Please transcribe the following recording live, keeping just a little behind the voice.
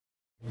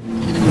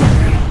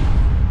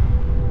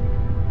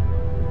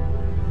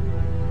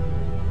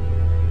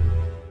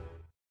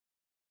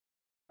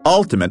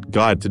Ultimate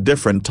guide to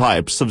different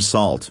types of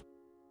salt.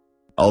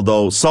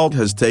 Although salt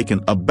has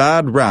taken a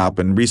bad rap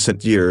in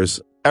recent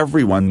years,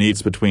 everyone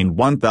needs between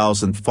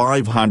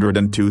 1,500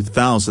 and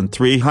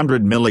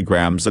 2,300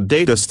 milligrams a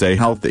day to stay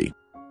healthy.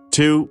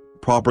 2.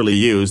 Properly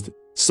used,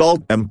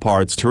 salt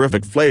imparts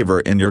terrific flavor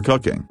in your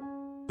cooking.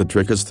 The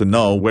trick is to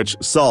know which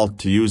salt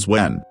to use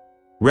when.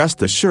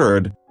 Rest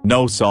assured,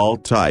 no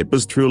salt type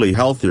is truly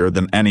healthier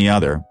than any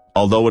other,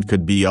 although it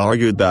could be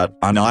argued that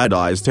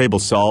uniodized table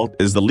salt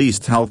is the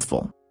least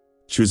healthful.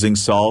 Choosing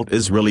salt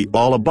is really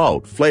all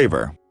about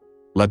flavor.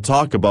 Let's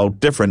talk about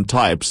different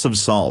types of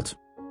salt.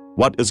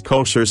 What is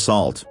kosher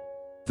salt?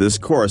 This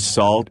coarse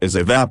salt is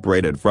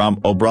evaporated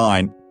from a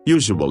brine,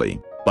 usually,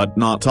 but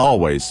not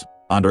always,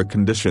 under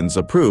conditions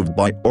approved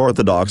by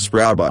Orthodox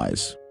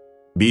rabbis.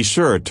 Be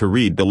sure to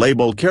read the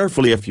label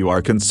carefully if you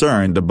are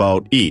concerned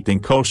about eating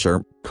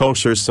kosher.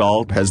 Kosher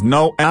salt has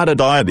no added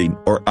iodine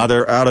or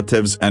other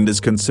additives and is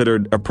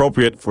considered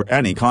appropriate for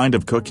any kind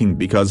of cooking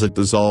because it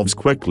dissolves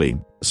quickly,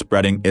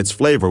 spreading its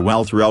flavor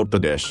well throughout the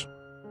dish.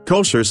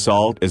 Kosher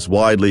salt is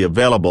widely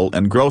available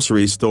in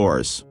grocery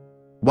stores.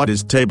 What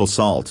is table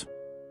salt?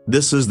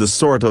 This is the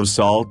sort of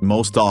salt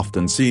most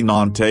often seen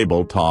on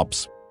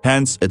tabletops,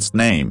 hence its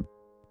name.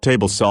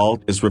 Table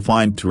salt is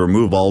refined to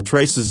remove all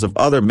traces of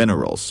other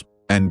minerals,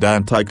 and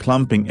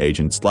anti-clumping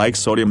agents like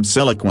sodium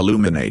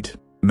silicon-aluminate,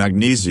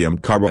 magnesium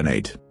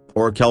carbonate,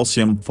 or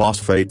calcium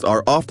phosphate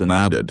are often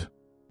added.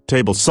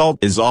 Table salt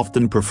is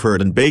often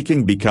preferred in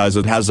baking because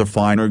it has a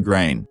finer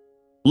grain.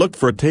 Look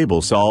for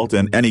table salt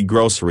in any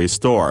grocery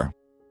store.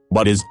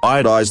 What is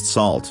iodized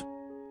salt?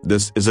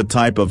 This is a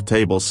type of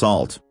table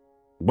salt.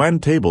 When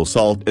table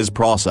salt is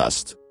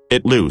processed,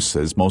 it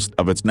loses most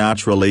of its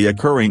naturally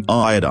occurring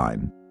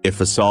iodine. If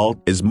a salt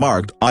is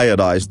marked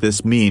iodized,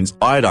 this means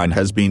iodine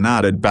has been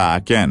added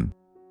back in.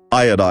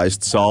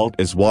 Iodized salt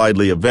is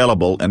widely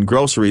available in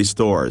grocery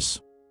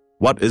stores.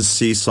 What is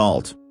sea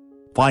salt?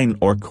 Fine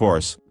or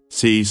coarse,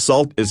 sea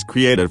salt is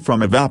created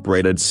from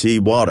evaporated sea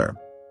water.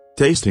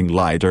 Tasting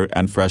lighter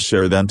and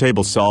fresher than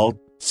table salt,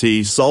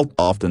 sea salt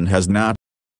often has natural